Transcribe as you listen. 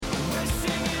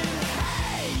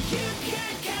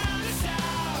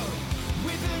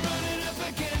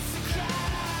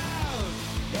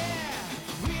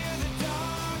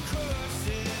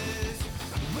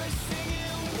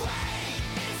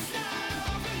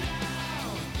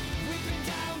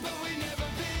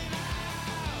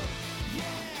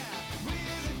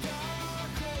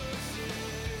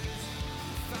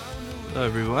Hello,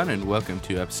 everyone, and welcome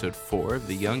to episode 4 of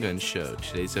The Young Gun Show.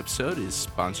 Today's episode is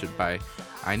sponsored by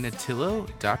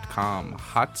inatillo.com,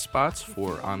 hotspots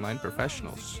for online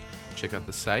professionals. Check out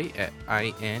the site at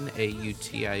inautilo.com.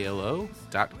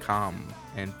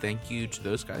 And thank you to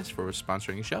those guys for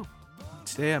sponsoring the show.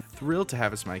 Today, I'm thrilled to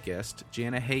have as my guest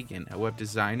Janna Hagan, a web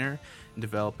designer and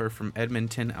developer from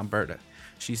Edmonton, Alberta.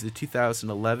 She's the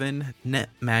 2011 Net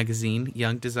Magazine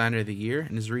Young Designer of the Year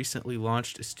and has recently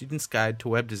launched a student's guide to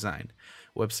web design,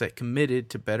 a website committed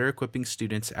to better equipping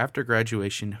students after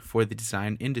graduation for the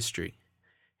design industry.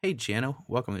 Hey, Janna,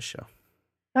 welcome to the show.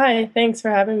 Hi, thanks for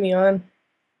having me on.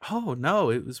 Oh, no,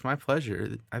 it was my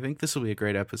pleasure. I think this will be a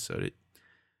great episode.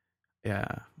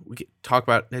 We could talk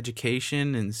about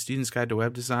education and student's guide to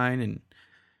web design, and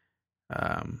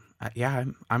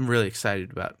I'm really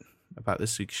excited about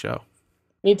this week's show.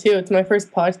 Me too. It's my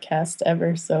first podcast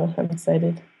ever, so I'm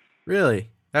excited.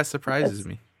 Really? That surprises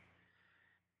me.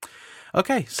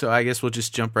 Okay, so I guess we'll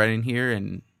just jump right in here,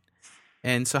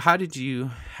 and so how'd you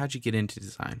get into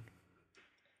design?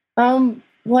 Well,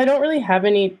 I don't really have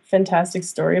any fantastic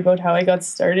story about how I got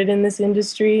started in this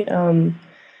industry.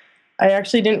 I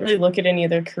actually didn't really look at any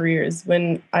other careers.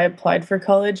 When I applied for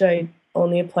college, I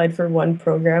only applied for one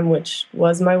program, which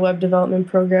was my web development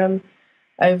program.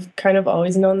 I've kind of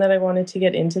always known that I wanted to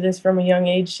get into this from a young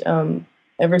age,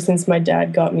 ever since my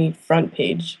dad got me Front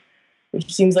Page,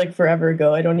 which seems like forever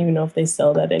ago. I don't even know if they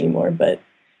sell that anymore, but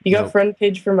he got Front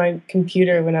Page for my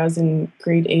computer when I was in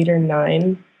grade 8 or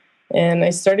 9, and I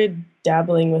started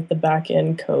dabbling with the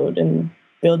back-end code and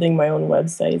building my own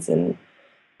websites. And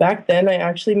back then, I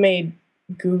actually made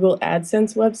Google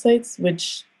AdSense websites,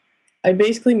 which I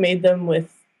basically made them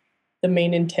with the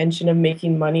main intention of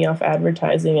making money off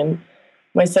advertising. And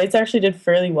my sites actually did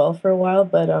fairly well for a while,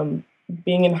 but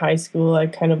being in high school, I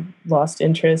kind of lost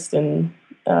interest, and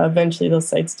eventually those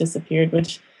sites disappeared,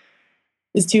 which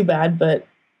is too bad. But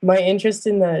my interest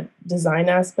in the design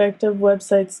aspect of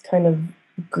websites kind of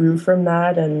grew from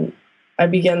that, and I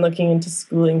began looking into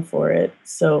schooling for it.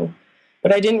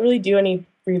 But I didn't really do any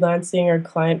freelancing or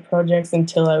client projects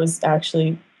until I was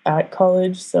actually at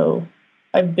college. So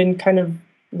I've been kind of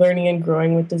learning and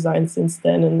growing with design since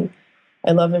then, and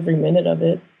I love every minute of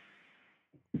it.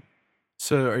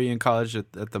 So are you in college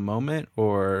at the moment,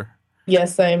 or?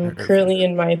 Yes, I'm currently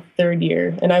in my third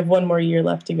year, and I have one more year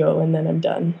left to go, and then I'm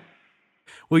done.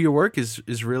 Well, your work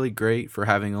is really great for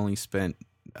having only spent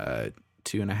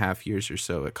 2.5 years or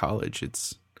so at college.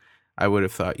 I would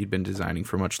have thought you'd been designing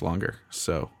for much longer.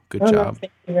 So good job. No,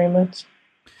 thank you very much.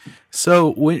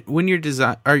 So when you're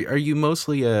are you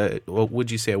mostly would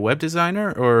you say a web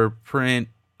designer or print?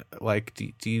 Like,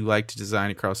 do you like to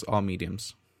design across all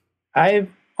mediums? I've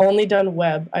only done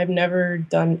web. I've never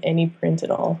done any print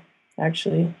at all,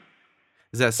 actually.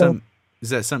 Is that something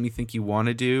you think you want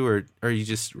to do, or are you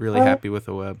just really happy with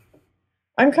the web?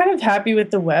 I'm kind of happy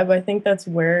with the web. I think that's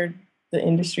where the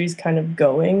industry's kind of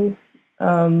going.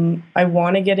 I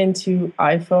want to get into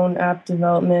iPhone app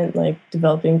development, like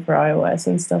developing for iOS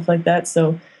and stuff like that.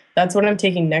 So that's what I'm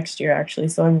taking next year, actually.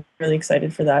 So I'm really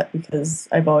excited for that because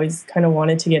I've always kind of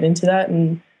wanted to get into that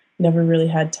and never really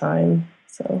had time.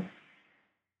 So,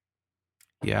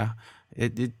 yeah,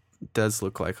 it does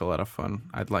look like a lot of fun.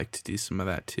 I'd like to do some of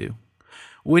that too.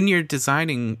 When you're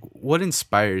designing, what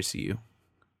inspires you?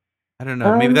 I don't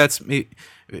know. Maybe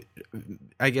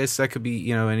I guess that could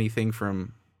be, anything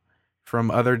from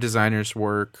other designers'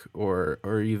 work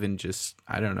or even just,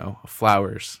 I don't know,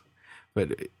 flowers.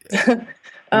 But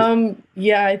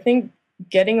I think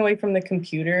getting away from the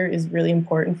computer is really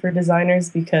important for designers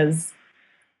because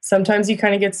sometimes you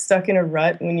kind of get stuck in a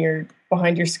rut when you're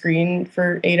behind your screen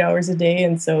for 8 hours a day.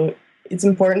 And so it's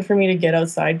important for me to get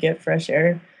outside, get fresh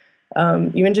air.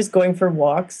 Even just going for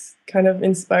walks kind of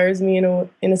inspires me in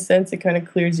a sense. It kind of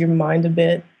clears your mind a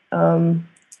bit.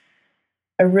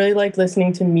 I really like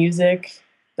listening to music.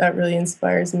 That really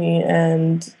inspires me.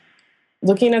 And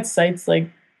looking at sites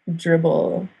like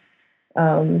Dribble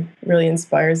really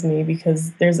inspires me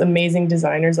because there's amazing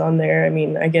designers on there. I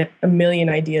mean, I get a million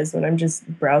ideas when I'm just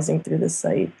browsing through the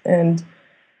site. And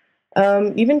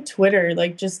even Twitter,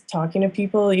 like just talking to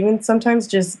people, even sometimes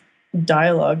just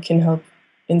dialogue can help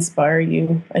inspire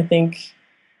you. I think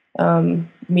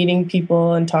meeting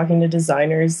people and talking to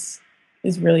designers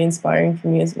is really inspiring for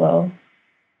me as well.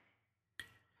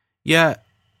 Yeah.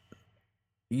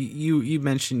 You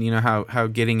mentioned, how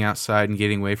getting outside and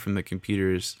getting away from the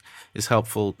computers is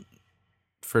helpful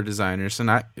for designers. And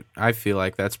I feel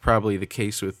like that's probably the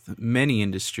case with many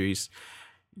industries,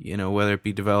 whether it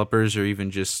be developers or even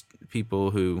just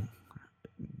people who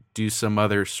do some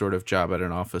other sort of job at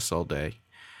an office all day.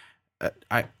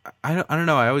 I don't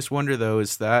know. I always wonder though,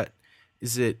 is that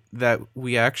Is it that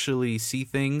we actually see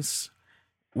things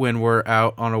when we're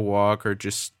out on a walk or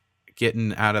just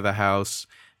getting out of the house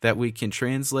that we can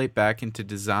translate back into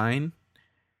design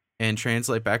and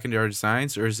translate back into our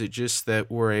designs, or is it just that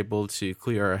we're able to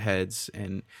clear our heads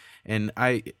and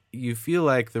you feel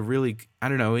like the really, I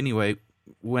don't know, anyway,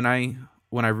 when I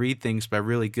read things by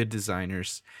really good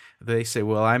designers, they say,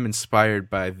 well, I'm inspired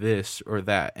by this or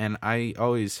that, and I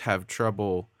always have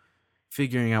trouble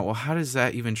figuring out, well, how does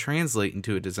that even translate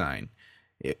into a design?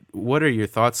 What are your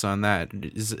thoughts on that?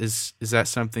 Is that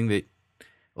something that,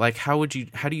 like, how do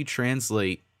you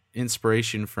translate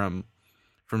inspiration from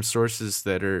sources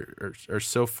that are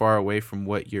so far away from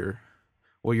what you're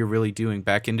really doing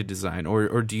back into design,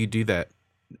 or do you do that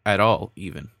at all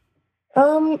even?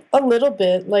 A little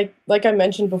bit. Like I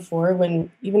mentioned before,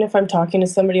 when even if I'm talking to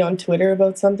somebody on Twitter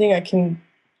about something, I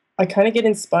kind of get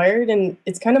inspired, and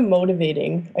it's kind of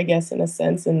motivating, I guess, in a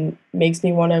sense, and makes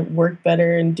me want to work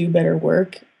better and do better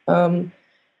work. But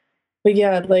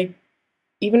yeah, like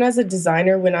even as a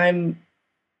designer, when I'm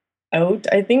out,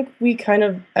 I think we kind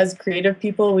of, as creative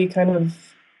people,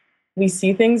 we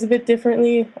see things a bit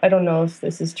differently. I don't know if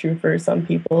this is true for some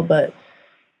people, but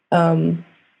um,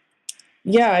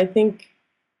 yeah, I think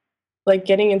like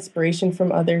getting inspiration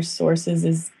from other sources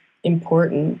is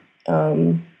important.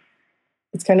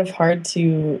 It's kind of hard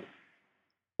to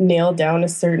nail down a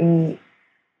certain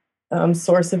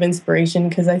source of inspiration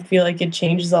because I feel like it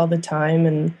changes all the time.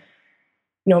 And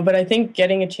but I think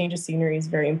getting a change of scenery is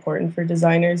very important for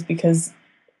designers because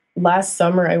last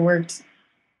summer I worked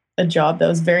a job that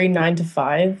was very 9 to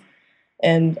 5,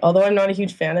 and although I'm not a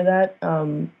huge fan of that,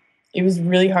 it was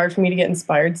really hard for me to get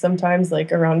inspired sometimes.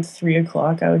 Like around 3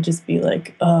 o'clock, I would just be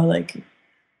like, oh, like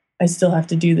I still have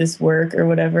to do this work or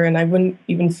whatever, and I wouldn't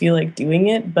even feel like doing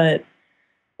it. But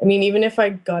I mean, even if I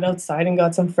got outside and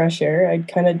got some fresh air, it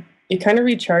kind of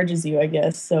recharges you, I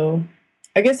guess. So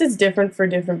I guess it's different for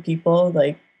different people,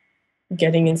 like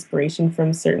getting inspiration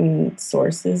from certain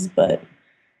sources, but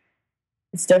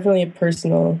it's definitely a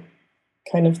personal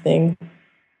kind of thing.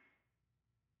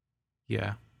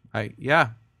 Yeah. I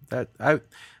that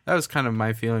was kind of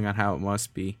my feeling on how it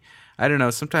must be. I don't know,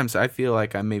 sometimes I feel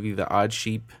like I'm maybe the odd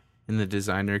sheep in the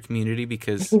designer community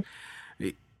because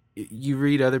you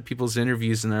read other people's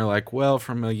interviews and they're like, well,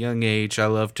 from a young age I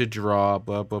love to draw,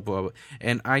 blah blah blah, blah.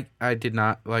 And I did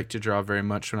not like to draw very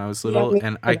much when I was Yeah, little, me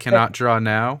and I neither. cannot draw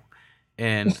now.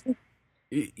 And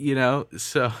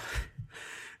so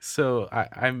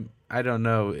I don't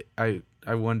know. I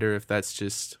wonder if that's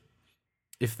just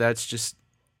if that's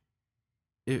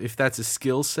a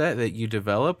skill set that you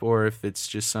develop, or if it's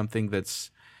just something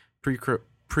that's pre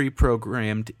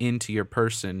pre-programmed into your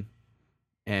person,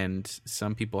 and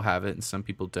some people have it and some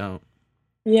people don't.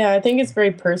 Yeah, I think it's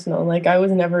very personal. Like I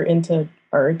was never into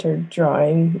art or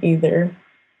drawing either.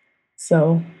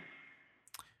 So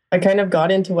I kind of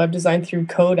got into web design through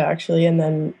code actually, and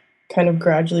then kind of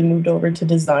gradually moved over to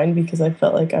design because I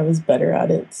felt like I was better at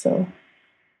it. So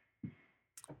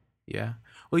Yeah.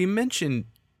 Well, you mentioned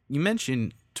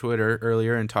Twitter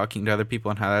earlier and talking to other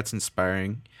people and how that's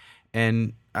inspiring,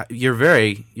 and you're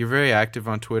very active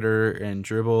on Twitter and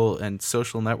Dribble and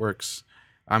social networks.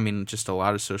 I mean, just a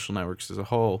lot of social networks as a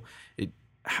whole.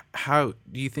 How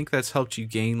do you think that's helped you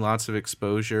gain lots of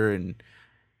exposure? And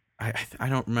I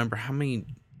don't remember how many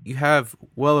you have.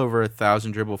 Well over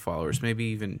 1,000 Dribble followers, maybe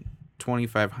even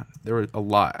 2,500. There were a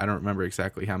lot. I don't remember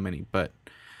exactly how many, but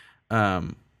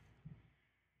um,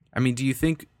 I mean, do you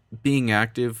think being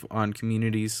active on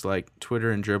communities like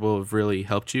Twitter and Dribble have really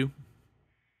helped you?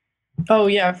 oh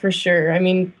yeah, for sure. I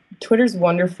mean, Twitter's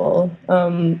wonderful.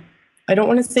 I don't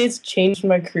want to say it's changed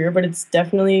my career, but it's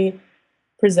definitely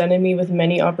presented me with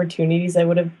many opportunities I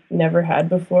would have never had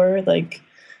before. Like,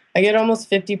 I get almost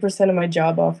 50% of my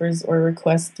job offers or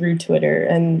requests through Twitter,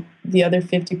 and the other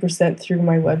 50% through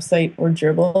my website or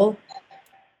Dribble.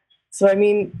 So, I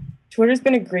mean, Twitter's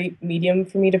been a great medium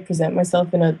for me to present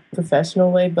myself in a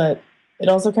professional way, but it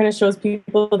also kind of shows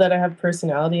people that I have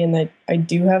personality and that I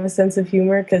do have a sense of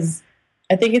humor because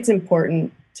I think it's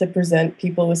important to present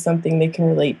people with something they can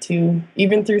relate to,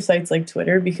 even through sites like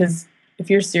Twitter, because if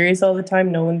you're serious all the time,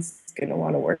 no one's going to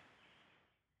want to work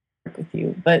with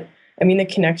you. But I mean, the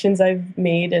connections I've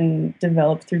made and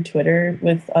developed through Twitter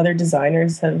with other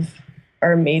designers have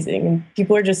are amazing, and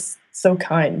people are just so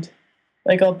kind.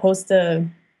 Like I'll post a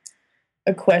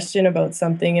question about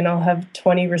something and I'll have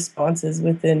 20 responses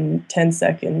within 10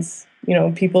 seconds.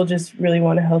 People just really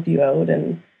want to help you out,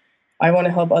 and I want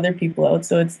to help other people out.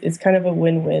 So it's kind of a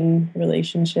win-win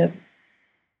relationship.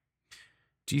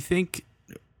 Do you think,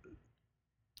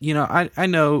 I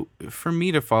know for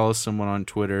me to follow someone on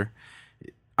Twitter,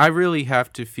 I really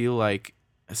have to feel like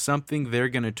something they're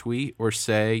going to tweet or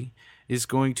say is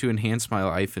going to enhance my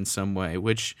life in some way,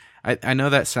 which I know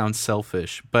that sounds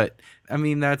selfish, but I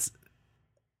mean,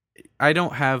 I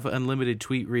don't have unlimited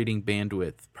tweet reading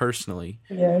bandwidth personally.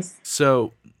 Yes.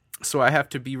 So, so I have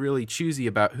to be really choosy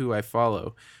about who I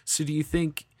follow. So do you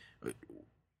think,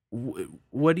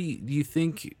 what do you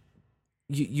think,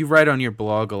 you write on your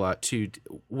blog a lot too.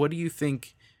 What do you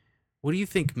think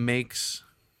makes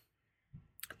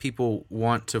people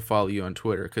want to follow you on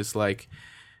Twitter? Because like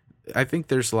I think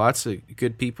there's lots of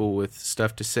good people with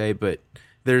stuff to say, but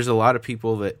there's a lot of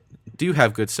people that do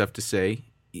have good stuff to say,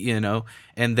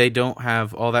 and they don't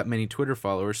have all that many Twitter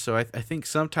followers. So I think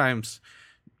sometimes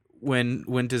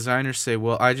when designers say,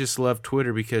 "Well, I just love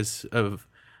Twitter because of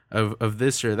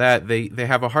this or that," they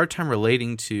have a hard time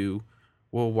relating to,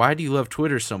 well, why do you love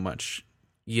Twitter so much?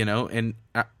 And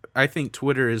I think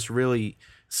Twitter is really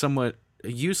somewhat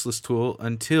a useless tool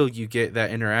until you get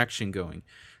that interaction going.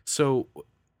 So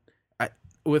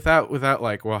without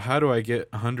like, well, how do I get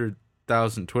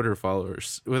 100,000 Twitter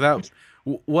followers? Without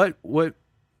what's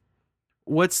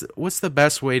the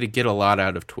best way to get a lot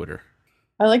out of Twitter?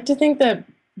 I like to think that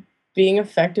being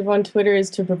effective on Twitter is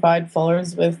to provide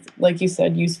followers with, like you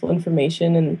said, useful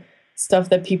information and stuff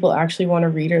that people actually want to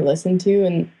read or listen to.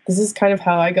 And this is kind of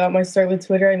how I got my start with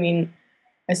Twitter. I mean,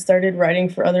 I started writing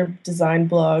for other design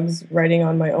blogs, writing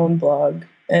on my own blog,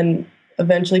 and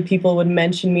eventually people would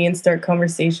mention me and start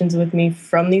conversations with me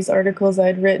from these articles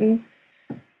I'd written.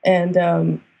 And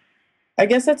I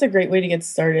guess that's a great way to get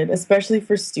started, especially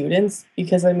for students,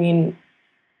 because I mean,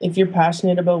 if you're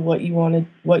passionate about what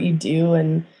you do,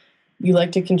 and you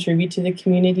like to contribute to the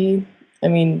community, I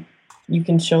mean, you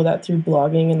can show that through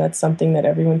blogging, and that's something that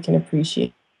everyone can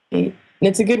appreciate. And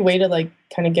it's a good way to like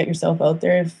kind of get yourself out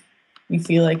there if you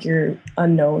feel like you're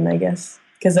unknown, I guess,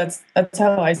 because that's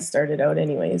how I started out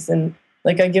anyways. And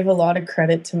like I give a lot of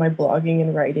credit to my blogging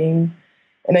and writing,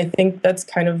 and I think that's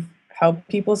kind of how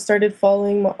people started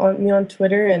following me on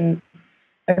Twitter. And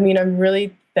I mean, I'm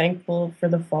really thankful for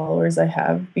the followers I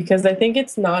have, because I think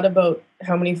it's not about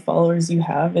how many followers you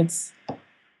have, it's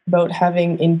about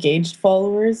having engaged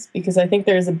followers, because I think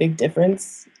there is a big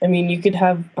difference. I mean, you could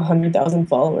have 100,000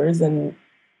 followers and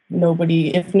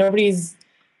if nobody's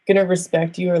going to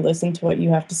respect you or listen to what you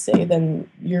have to say, then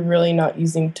you're really not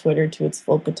using Twitter to its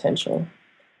full potential.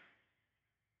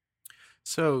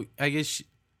 So I guess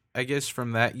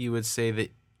from that you would say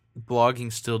that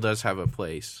blogging still does have a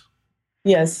place.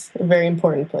 Yes, a very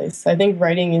important place. I think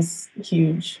writing is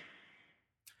huge.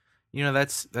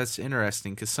 That's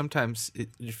interesting, because sometimes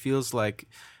it feels like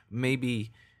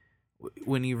maybe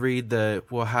when you read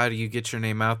well, how do you get your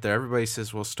name out there? Everybody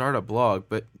says, well, start a blog.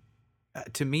 But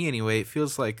to me anyway, it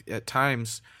feels like at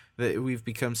times that we've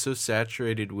become so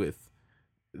saturated with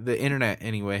the internet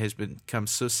anyway, has become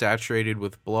so saturated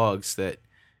with blogs that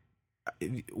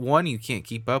one, you can't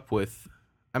keep up with.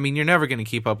 I mean, you're never going to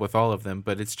keep up with all of them,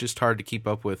 but it's just hard to keep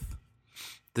up with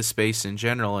the space in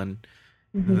general, and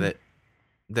Mm-hmm.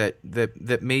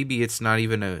 that maybe it's not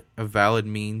even a valid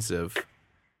means of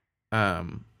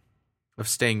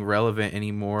staying relevant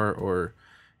anymore, or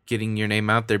getting your name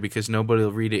out there, because nobody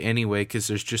will read it anyway because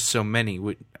there's just so many.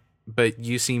 But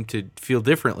you seem to feel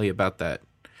differently about that.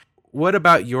 What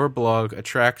about your blog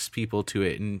attracts people to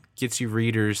it and gets you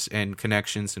readers and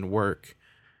connections and work?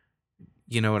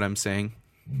 You know what I'm saying?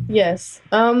 Yes.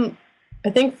 I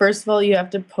think first of all, you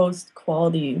have to post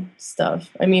quality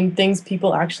stuff. I mean, things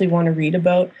people actually want to read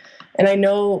about. And I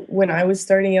know when I was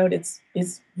starting out, it's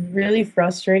really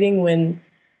frustrating when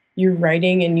you're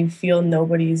writing and you feel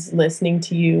nobody's listening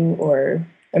to you, or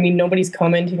I mean, nobody's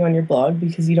commenting on your blog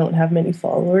because you don't have many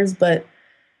followers. But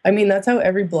I mean, that's how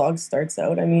every blog starts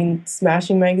out. I mean,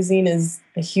 Smashing Magazine is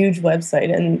a huge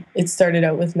website, and it started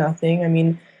out with nothing. I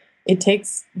mean, it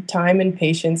takes time and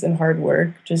patience and hard work,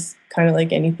 just kind of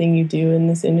like anything you do in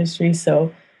this industry.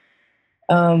 So,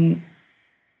 um,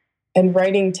 and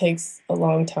writing takes a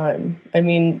long time. I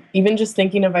mean, even just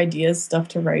thinking of ideas, stuff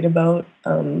to write about,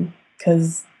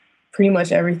 because pretty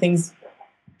much everything's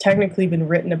technically been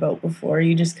written about before.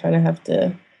 You just kind of have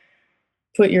to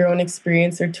put your own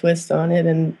experience or twist on it.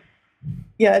 And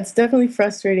yeah, it's definitely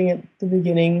frustrating at the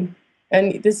beginning.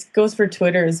 And this goes for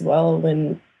Twitter as well.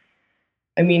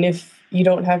 I mean, if you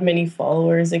don't have many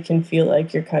followers, it can feel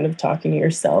like you're kind of talking to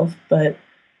yourself. But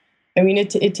I mean,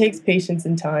 it takes patience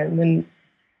and time. And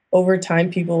over time,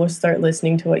 people will start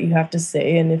listening to what you have to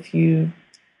say. And if you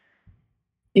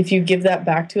give that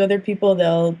back to other people,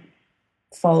 they'll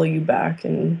follow you back.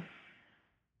 And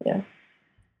yeah.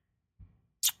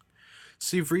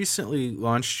 So you've recently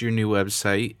launched your new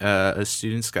website, A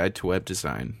Student's Guide to Web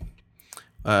Design.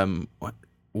 Um,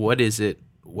 What is it?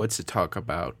 What's it talk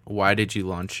about? Why did you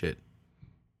launch it?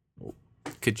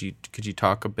 Could you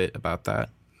talk a bit about that?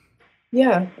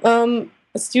 Yeah.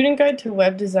 A student guide to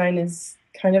web design is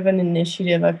kind of an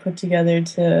initiative I put together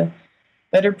to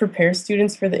better prepare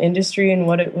students for the industry and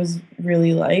what it was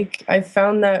really like. I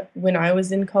found that when I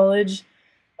was in college,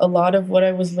 a lot of what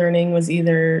I was learning was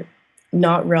either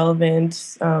not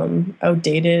relevant,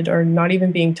 outdated, or not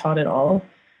even being taught at all.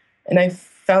 And I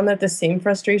found that the same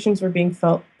frustrations were being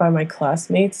felt by my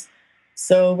classmates.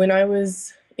 So when I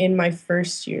was in my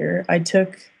first year, I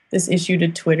took this issue to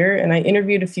Twitter and I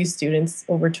interviewed a few students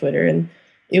over Twitter. And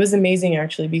it was amazing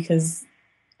actually because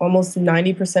almost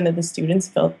 90% of the students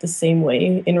felt the same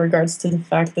way in regards to the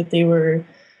fact that they were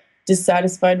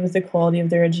dissatisfied with the quality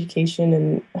of their education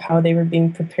and how they were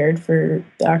being prepared for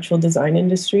the actual design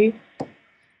industry.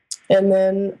 And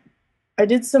then I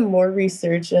did some more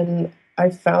research and I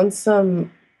found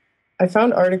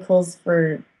articles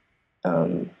for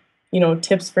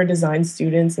tips for design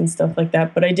students and stuff like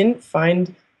that, but I didn't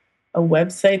find a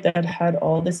website that had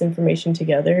all this information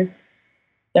together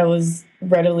that was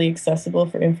readily accessible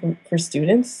for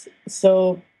students.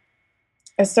 So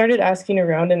I started asking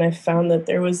around and I found that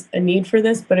there was a need for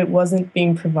this, but it wasn't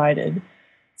being provided.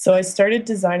 So I started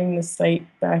designing the site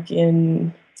back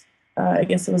in, I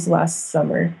guess it was last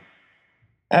summer,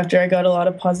 after I got a lot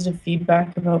of positive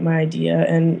feedback about my idea.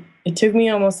 And it took me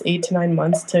almost 8 to 9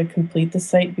 months to complete the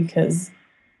site because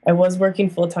I was working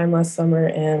full time last summer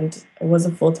and I was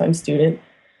a full time student.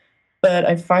 But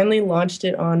I finally launched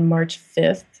it on March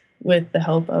 5th with the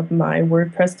help of my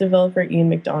WordPress developer, Ian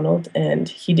McDonald, and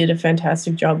he did a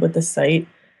fantastic job with the site.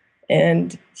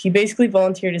 And he basically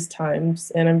volunteered his time,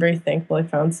 and I'm very thankful I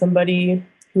found somebody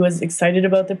who was excited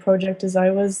about the project as I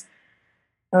was.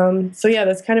 So yeah,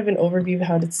 that's kind of an overview of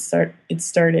how it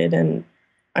started, and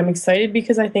I'm excited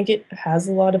because I think it has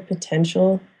a lot of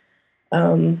potential.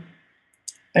 Um,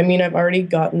 I mean, I've already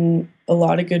gotten a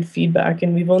lot of good feedback,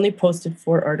 and we've only posted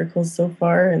 4 articles so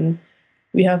far, and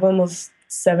we have almost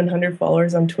 700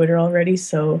 followers on Twitter already.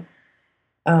 So,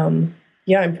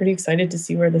 yeah, I'm pretty excited to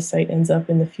see where the site ends up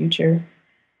in the future.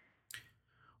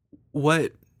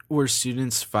 What were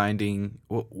students finding?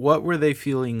 What were they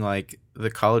feeling like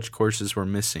the college courses were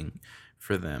missing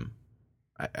for them?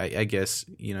 I guess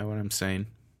you know what I'm saying.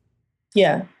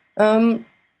 Yeah.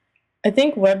 I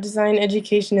think web design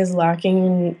education is lacking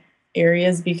in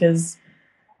areas because,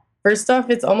 first off,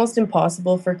 it's almost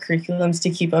impossible for curriculums to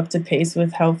keep up to pace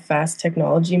with how fast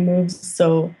technology moves.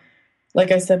 So,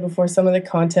 like I said before, some of the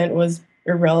content was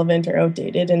irrelevant or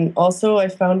outdated. And also, I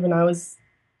found when I was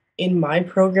in my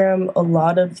program, a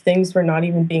lot of things were not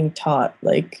even being taught,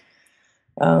 like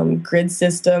grid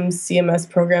systems, CMS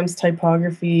programs,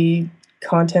 typography,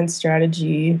 content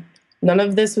strategy. None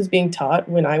of this was being taught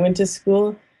when I went to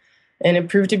school. And it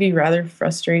proved to be rather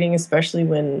frustrating, especially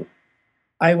when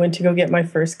I went to go get my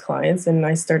first clients and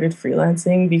I started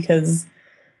freelancing because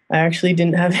I actually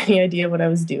didn't have any idea what I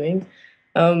was doing.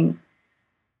 Um,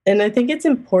 and I think it's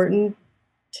important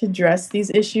to address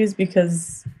these issues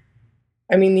because,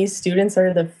 I mean, these students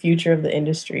are the future of the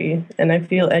industry. And I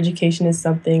feel education is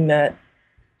something that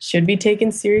should be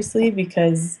taken seriously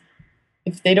because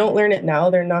if they don't learn it now,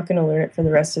 they're not going to learn it for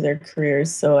the rest of their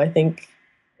careers. So I think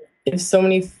if so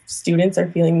many students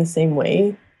are feeling the same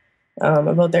way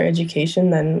about their education,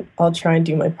 then I'll try and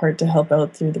do my part to help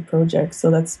out through the project.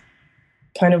 So that's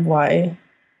kind of why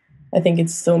I think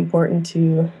it's so important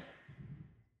to,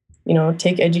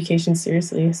 take education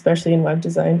seriously, especially in web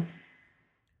design.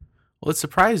 Well, it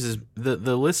surprises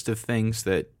the list of things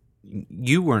that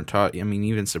you weren't taught. I mean,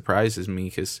 even surprises me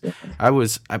because I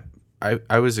was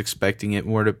I was expecting it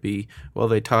more to be, well,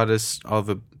 they taught us all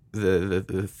the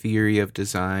theory of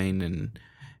design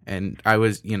and I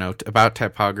was about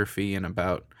typography and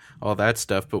about all that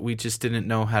stuff, but we just didn't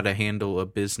know how to handle a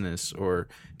business or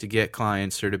to get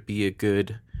clients or to be a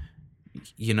good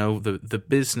the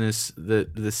business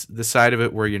the side of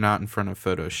it where you're not in front of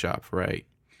Photoshop, right?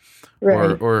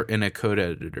 Right. Or in a code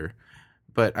editor.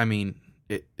 But I mean,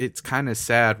 it's kind of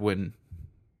sad when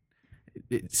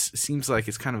it seems like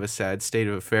it's kind of a sad state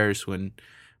of affairs when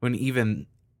even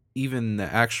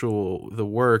the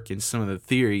work and some of the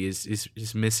theory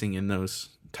is missing in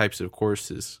those types of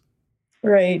courses.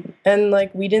 Right. And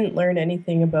like we didn't learn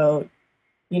anything about,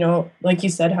 like you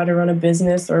said, how to run a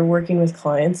business or working with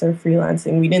clients or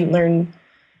freelancing. We didn't learn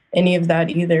any of that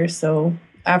either. So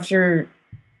after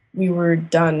we were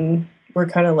done, we're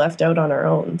kind of left out on our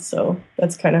own. So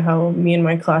that's kind of how me and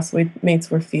my classmates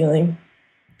were feeling.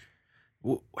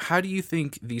 How do you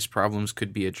think these problems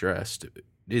could be addressed?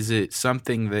 Is it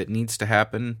something that needs to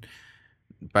happen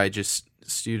by just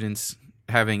students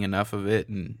having enough of it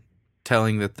and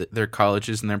telling their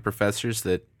colleges and their professors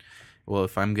that, well,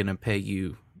 if I'm going to pay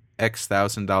you X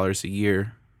thousand dollars a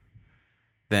year,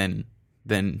 then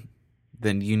then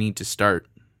then you need to start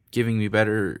giving me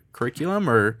better curriculum?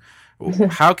 Or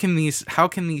how can these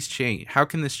change? How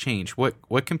can this change?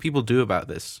 What can people do about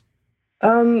this?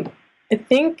 Um, I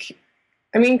think,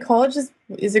 I mean, college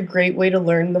is a great way to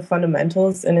learn the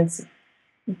fundamentals, and it's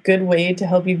a good way to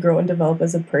help you grow and develop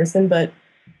as a person, but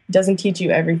it doesn't teach you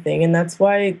everything. And that's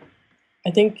why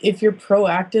I think if you're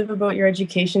proactive about your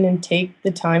education and take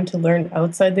the time to learn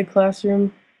outside the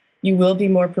classroom, you will be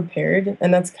more prepared.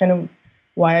 And that's kind of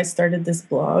why I started this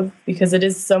blog, because it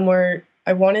is somewhere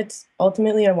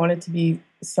ultimately, I want it to be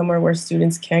somewhere where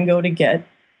students can go to get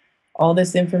all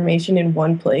this information in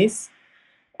one place.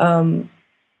 Um,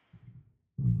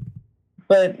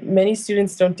 but many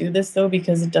students don't do this though,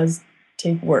 because it does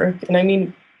take work. And I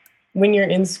mean, when you're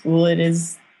in school, it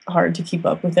is hard to keep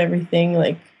up with everything,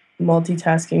 like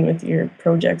multitasking with your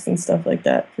projects and stuff like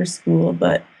that for school.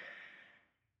 But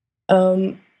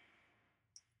um,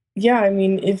 yeah, I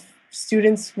mean, if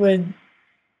students would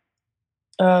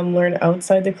learn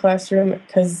outside the classroom,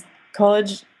 because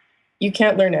college, you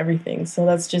can't learn everything. So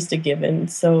that's just a given.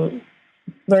 So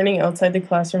learning outside the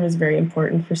classroom is very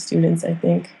important for students, I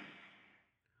think.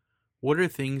 What are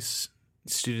things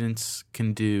students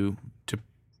can do to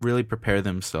really prepare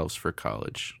themselves for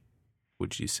college,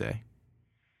 would you say?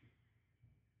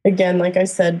 Again, like I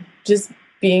said, just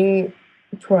being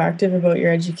proactive about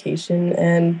your education.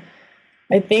 And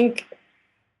I think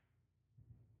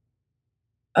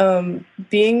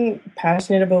being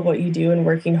passionate about what you do and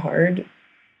working hard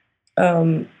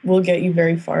will get you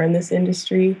very far in this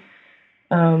industry.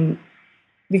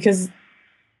 Because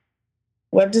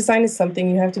web design is something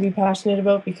you have to be passionate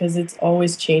about, because it's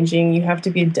always changing. You have to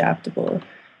be adaptable.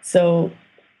 So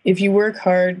if you work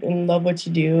hard and love what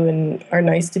you do and are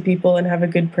nice to people and have a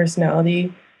good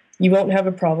personality, you won't have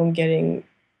a problem getting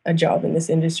a job in this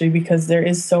industry, because there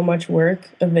is so much work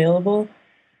available.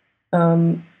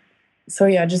 So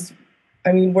yeah,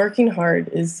 I mean, working hard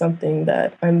is something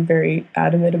that I'm very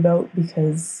adamant about,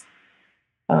 because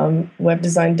web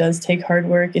design does take hard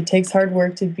work. It takes hard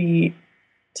work to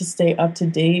stay up to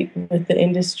date with the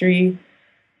industry,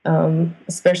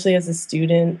 especially as a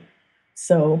student.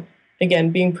 So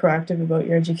again, being proactive about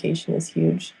your education is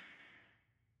huge.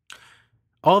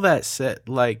 All that said,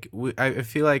 like I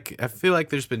feel like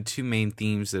there's been two main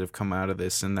themes that have come out of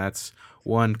this, and that's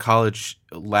one, college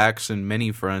lacks in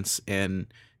many fronts, and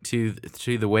two,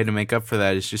 the way to make up for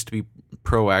that is just to be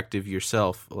proactive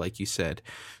yourself, like you said.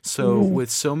 So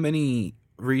with so many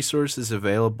resources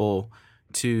available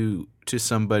to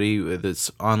somebody, with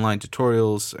its online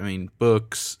tutorials, I mean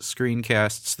books,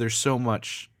 screencasts, there's so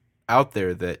much out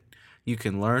there that you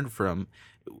can learn from.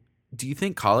 Do you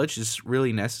think college is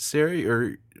really necessary,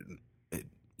 or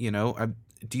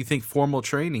do you think formal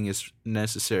training is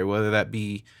necessary, whether that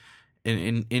be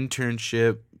an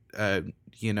internship,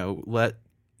 let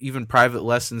even private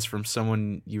lessons from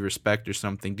someone you respect or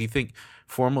something? Do you think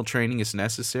formal training is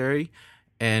necessary?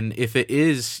 And if it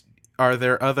is, are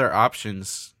there other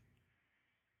options,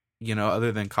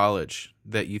 other than college,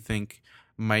 that you think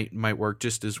might work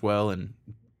just as well and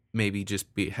maybe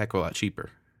just be a heck of a lot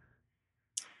cheaper?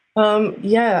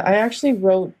 Yeah, I actually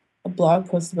wrote a blog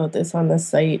post about this on the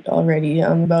site already,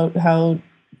 about how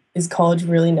is college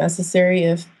really necessary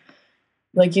if,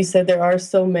 like you said, there are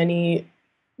so many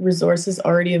resources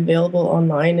already available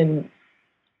online. And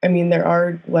I mean, there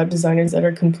are web designers that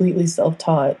are completely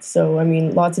self-taught. So, I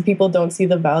mean, lots of people don't see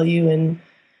the value in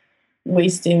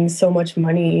wasting so much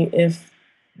money if,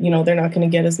 they're not going to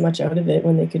get as much out of it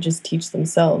when they could just teach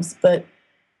themselves. But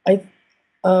I,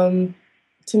 um,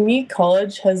 to me,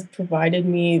 college has provided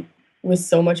me with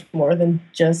so much more than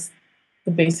just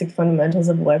the basic fundamentals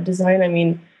of web design. I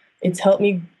mean, it's helped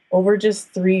me over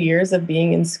just 3 years of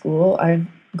being in school. I've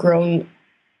grown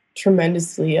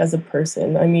tremendously as a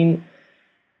person. I mean,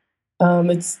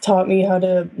 it's taught me how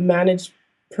to manage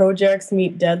projects,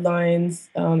 meet deadlines.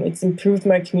 It's improved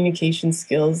my communication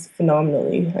skills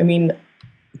phenomenally. I mean,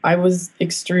 I was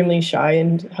extremely shy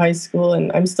in high school,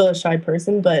 and I'm still a shy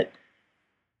person, but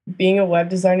being a web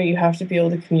designer, you have to be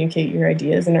able to communicate your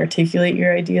ideas and articulate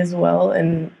your ideas well.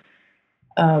 And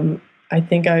I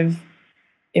think I've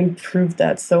improved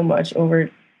that so much over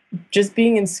just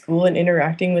being in school and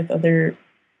interacting with other,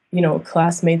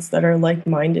 classmates that are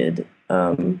like-minded.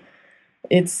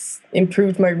 It's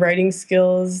improved my writing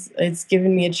skills. It's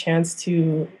given me a chance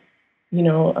to,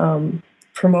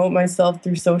 promote myself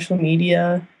through social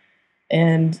media.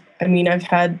 And I mean, I've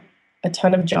had a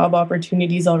ton of job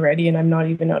opportunities already, and I'm not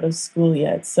even out of school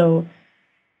yet. So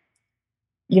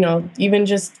even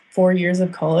just 4 years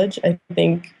of college, I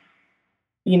think,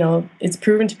 it's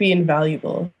proven to be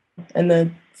invaluable. And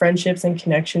the friendships and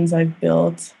connections I've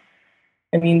built,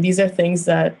 I mean, these are things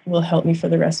that will help me for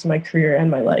the rest of my career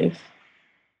and my life.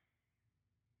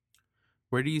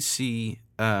 Where do you see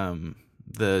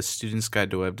the Student's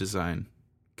Guide to Web Design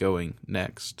going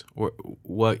next? Or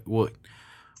what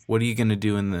are you going to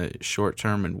do in the short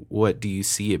term, and what do you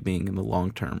see it being in the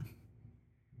long term?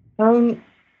 Um,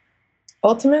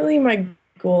 Ultimately, my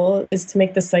goal is to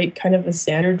make the site kind of a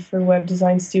standard for web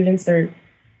design students, or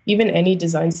even any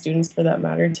design students for that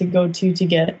matter, to go to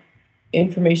get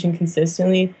information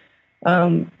consistently.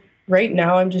 Right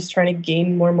now, I'm just trying to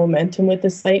gain more momentum with the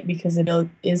site because it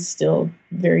is still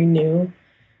very new.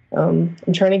 I'm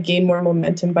trying to gain more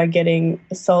momentum by getting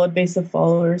a solid base of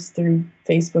followers through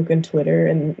Facebook and Twitter,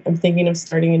 and I'm thinking of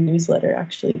starting a newsletter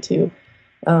actually too.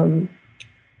 Um,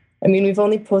 I mean, we've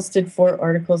only posted 4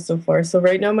 articles so far, so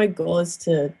right now my goal is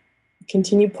to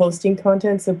continue posting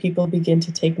content so people begin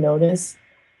to take notice.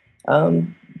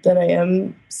 That I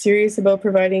am serious about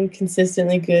providing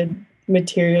consistently good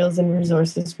materials and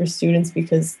resources for students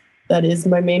because that is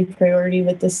my main priority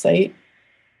with the site.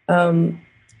 Um,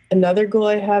 Another goal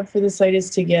I have for the site is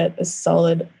to get a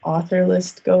solid author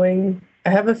list going. I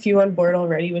have a few on board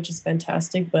already, which is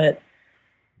fantastic, but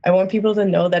I want people to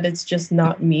know that it's just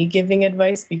not me giving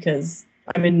advice because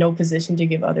I'm in no position to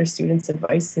give other students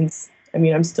advice since, I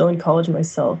mean, I'm still in college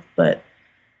myself, but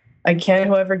I can,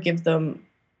 however, give them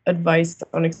advice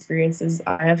on experiences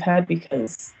I have had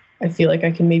because I feel like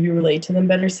I can maybe relate to them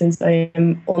better since I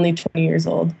am only 20 years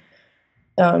old,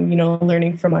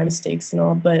 learning from my mistakes and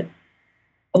all. But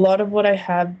a lot of what I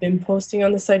have been posting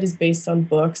on the site is based on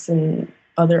books and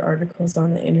other articles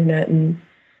on the internet. And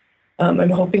I'm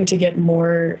hoping to get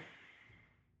more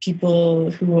people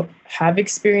who have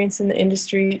experience in the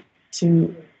industry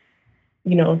to,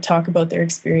 talk about their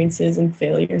experiences and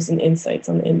failures and insights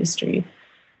on the industry.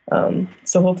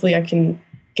 So hopefully I can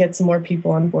get some more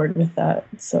people on board with that.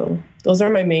 So those are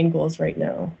my main goals right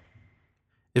now.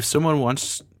 If someone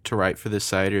wants to write for this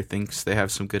site or thinks they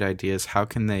have some good ideas, how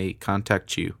can they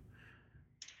contact you?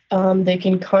 They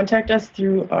can contact us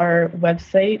through our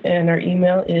website, and our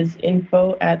email is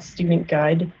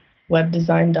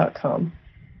info@studentguidewebdesign.com.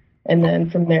 And then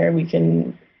from there, we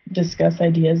can discuss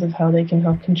ideas of how they can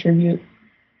help contribute.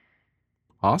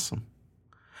 Awesome.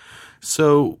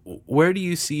 So, where do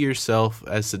you see yourself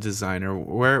as a designer?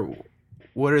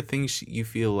 What are things you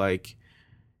feel like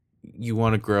you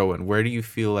want to grow in? Where do you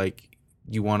feel like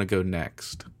you want to go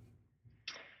next?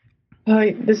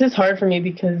 This is hard for me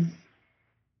because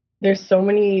there's so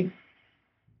many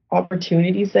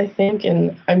opportunities, I think,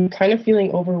 and I'm kind of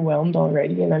feeling overwhelmed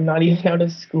already, and I'm not even out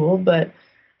of school, but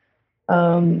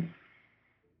um,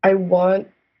 I want,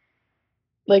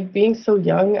 like, being so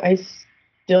young, I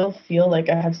still feel like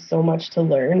I have so much to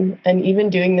learn. And even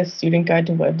doing this student guide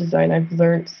to web design, I've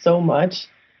learned so much,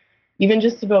 even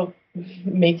just about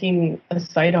making a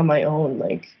site on my own.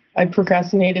 Like, I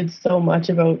procrastinated so much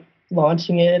about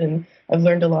launching it, and I've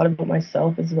learned a lot about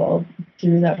myself as well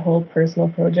through that whole personal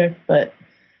project. But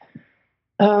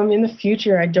in the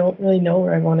future, I don't really know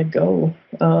where I want to go.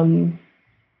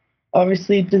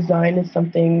 Obviously, design is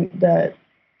something that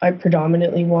I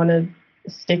predominantly want to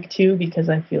stick to because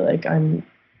I feel like I'm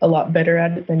a lot better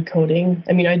at it than coding.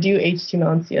 I mean, I do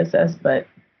HTML and CSS, but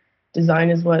design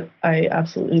is what I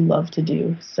absolutely love to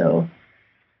do. So,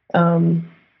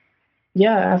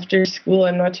 yeah, after school,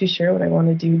 I'm not too sure what I want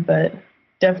to do, but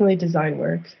definitely design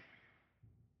work.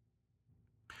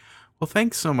 Well,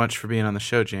 thanks so much for being on the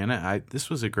show, Janna. This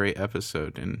was a great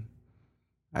episode, and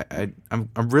I'm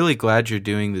really glad you're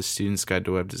doing this Student's Guide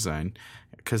to Web Design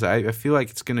because I feel like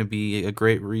it's going to be a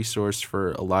great resource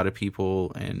for a lot of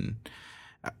people. And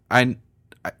I'm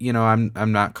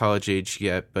not college age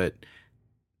yet, but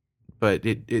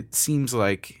it seems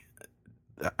like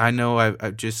I know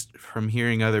I've just from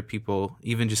hearing other people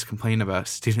even just complain about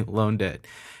student loan debt.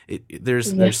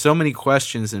 There's so many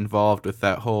questions involved with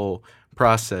that whole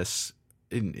process,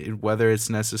 in whether it's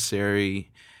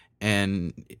necessary,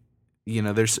 and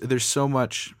there's so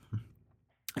much.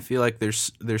 I feel like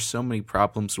there's so many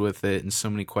problems with it and so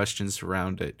many questions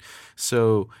around it.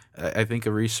 So I think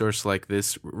a resource like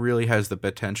this really has the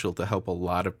potential to help a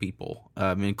lot of people,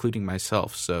 including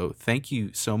myself. So thank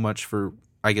you so much for,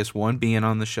 I guess, one, being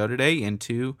on the show today, and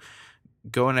two,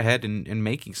 going ahead and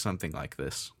making something like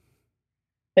this.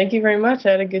 Thank you very much.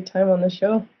 I had a good time on the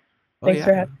show. Oh Thanks yeah,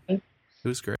 for having me. it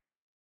was great.